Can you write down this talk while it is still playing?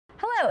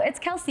Hello,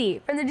 it's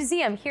Kelsie from the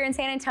DoSeum here in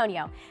San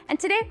Antonio, and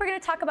today we're going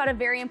to talk about a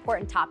very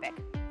important topic,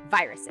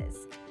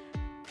 viruses.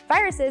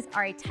 Viruses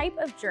are a type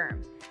of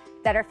germ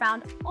that are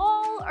found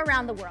all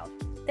around the world.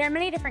 There are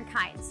many different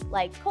kinds,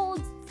 like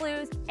colds,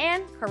 flus,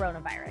 and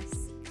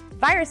coronavirus.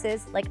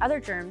 Viruses, like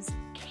other germs,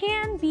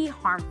 can be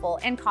harmful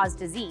and cause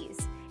disease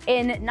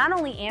in not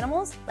only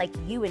animals like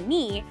you and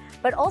me,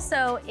 but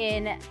also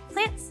in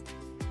plants,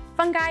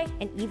 fungi,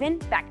 and even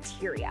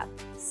bacteria.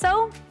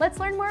 So let's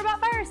learn more about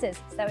viruses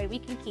so that way we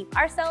can keep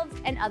ourselves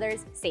and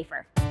others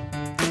safer.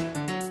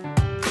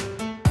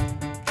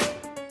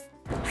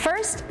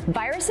 First,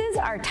 viruses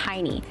are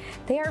tiny.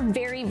 They are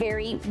very,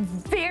 very,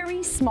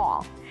 very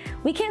small.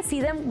 We can't see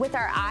them with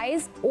our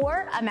eyes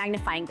or a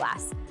magnifying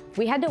glass.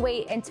 We had to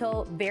wait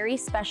until very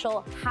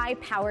special,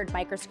 high-powered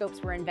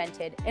microscopes were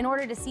invented in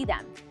order to see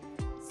them.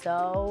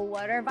 So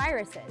what are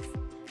viruses?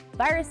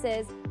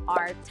 Viruses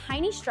are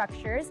tiny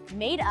structures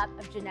made up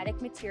of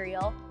genetic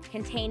material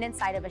contained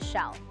inside of a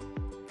shell.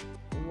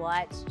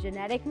 What's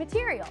genetic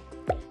material?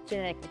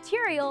 Genetic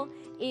material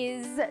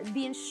is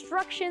the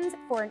instructions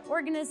for an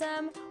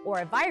organism or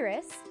a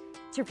virus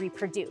to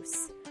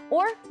reproduce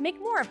or make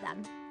more of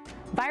them.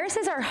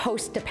 Viruses are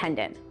host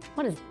dependent.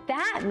 What does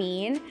that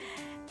mean?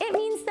 It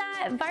means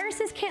that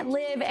viruses can't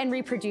live and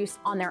reproduce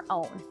on their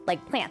own,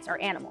 like plants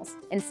or animals.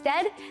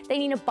 Instead, they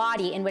need a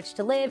body in which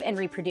to live and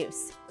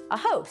reproduce, a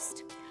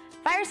host.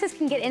 Viruses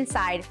can get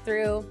inside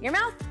through your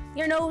mouth,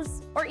 your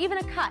nose, or even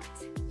a cut.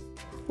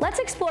 Let's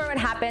explore what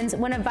happens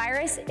when a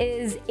virus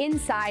is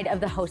inside of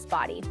the host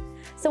body.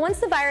 So once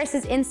the virus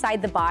is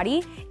inside the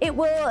body, it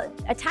will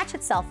attach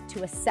itself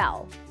to a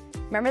cell.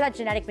 Remember that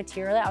genetic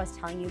material that I was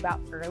telling you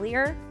about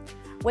earlier?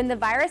 When the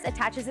virus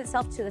attaches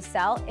itself to the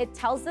cell, it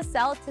tells the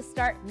cell to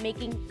start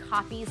making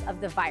copies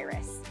of the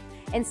virus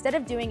instead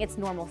of doing its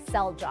normal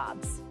cell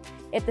jobs.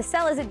 If the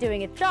cell isn't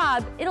doing its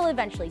job, it'll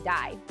eventually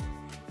die.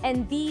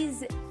 And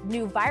these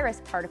new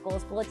virus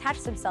particles will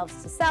attach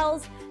themselves to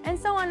cells and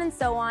so on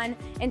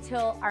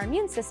until our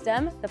immune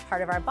system, the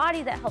part of our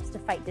body that helps to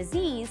fight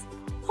disease,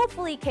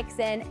 hopefully kicks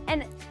in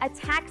and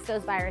attacks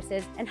those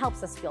viruses and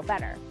helps us feel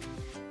better.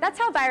 That's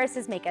how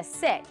viruses make us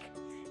sick.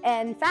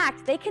 In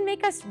fact, they can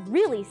make us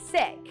really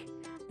sick.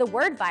 The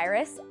word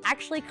virus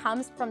actually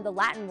comes from the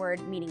Latin word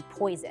meaning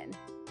poison.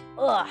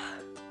 Ugh.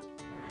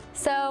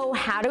 So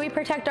how do we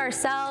protect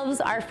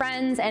ourselves, our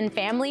friends, and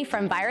family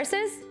from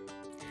viruses?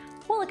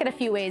 We'll look at a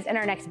few ways in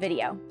our next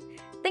video.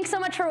 Thanks so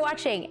much for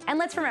watching, and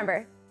let's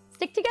remember,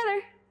 stick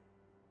together.